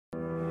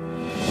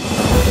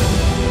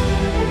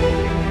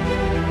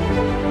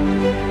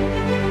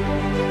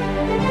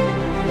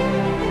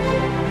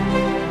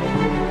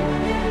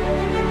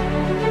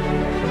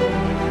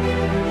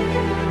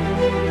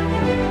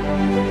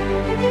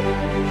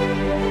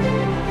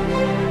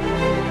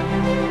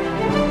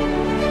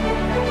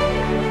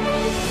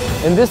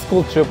In this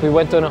school trip, we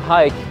went on a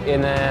hike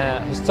in a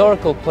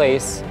historical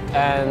place,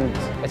 and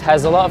it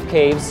has a lot of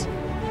caves,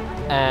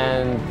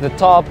 and the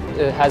top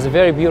has a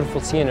very beautiful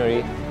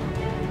scenery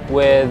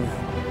with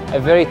a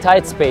very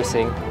tight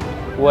spacing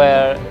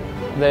where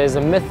there is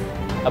a myth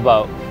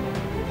about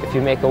if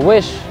you make a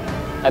wish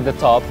at the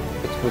top,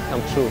 it would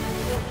come true.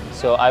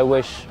 So I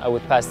wish I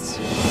would pass this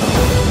year.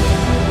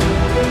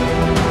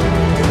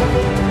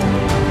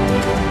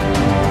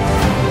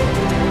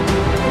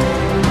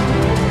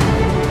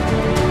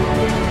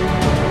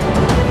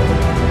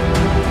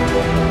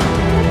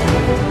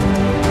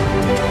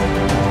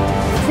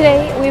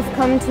 Today we've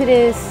come to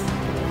this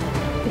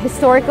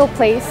historical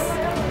place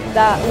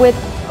that with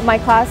my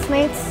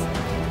classmates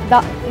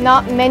that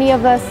not many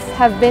of us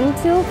have been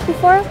to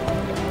before,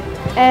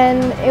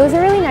 and it was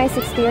a really nice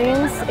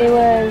experience. It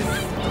was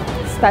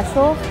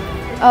special.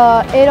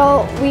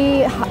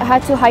 We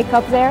had to hike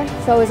up there,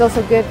 so it was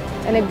also good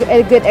and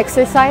a good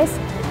exercise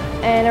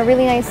and a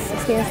really nice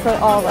experience for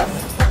all of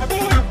us.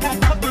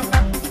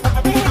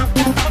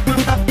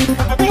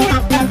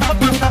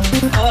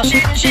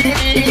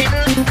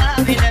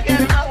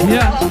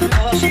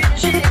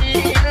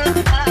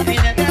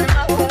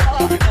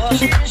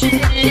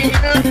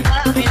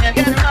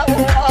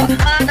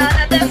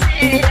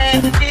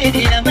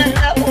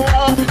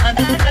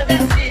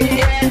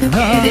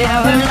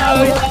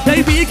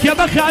 تيبيك يا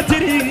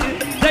بخاطري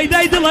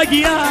داي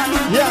دلقيا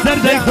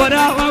سردي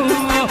خراو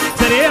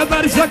سري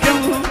برزكو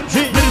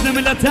بردم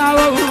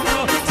لتاو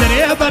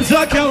سري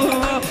برزكو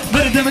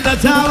بردم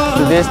لتاو.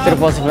 Today's trip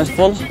was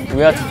eventful.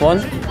 We had fun.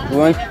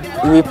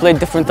 We played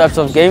different types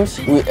of games.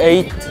 We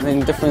ate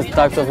in different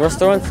types of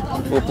restaurants.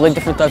 We played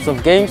different types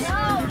of games.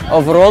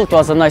 Overall, it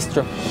was a nice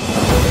trip.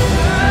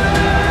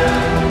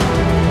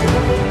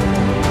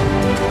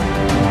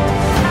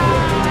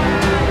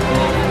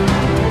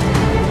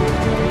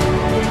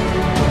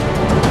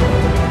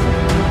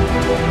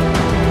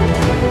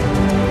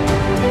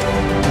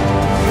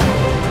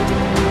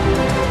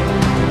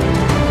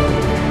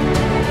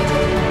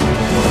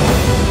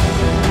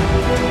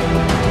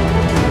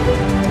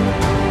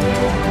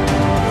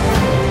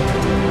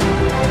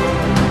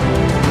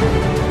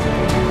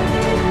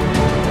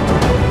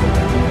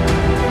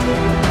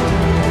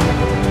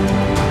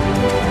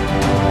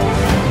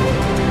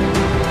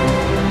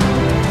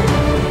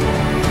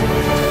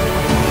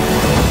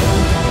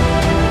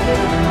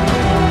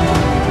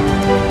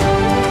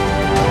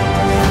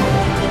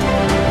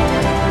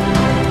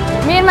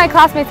 My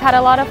classmates had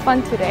a lot of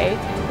fun today.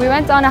 We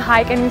went on a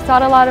hike and we saw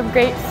a lot of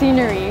great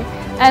scenery,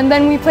 and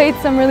then we played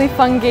some really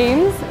fun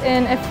games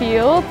in a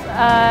field,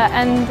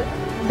 and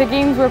the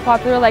games were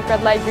popular, like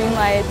red light, green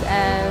light,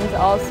 and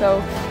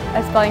also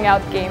a spelling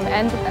out game.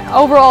 And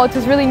overall it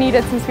was really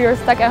needed since we were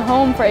stuck at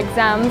home for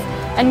exams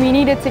and we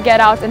needed to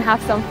get out and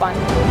have some fun.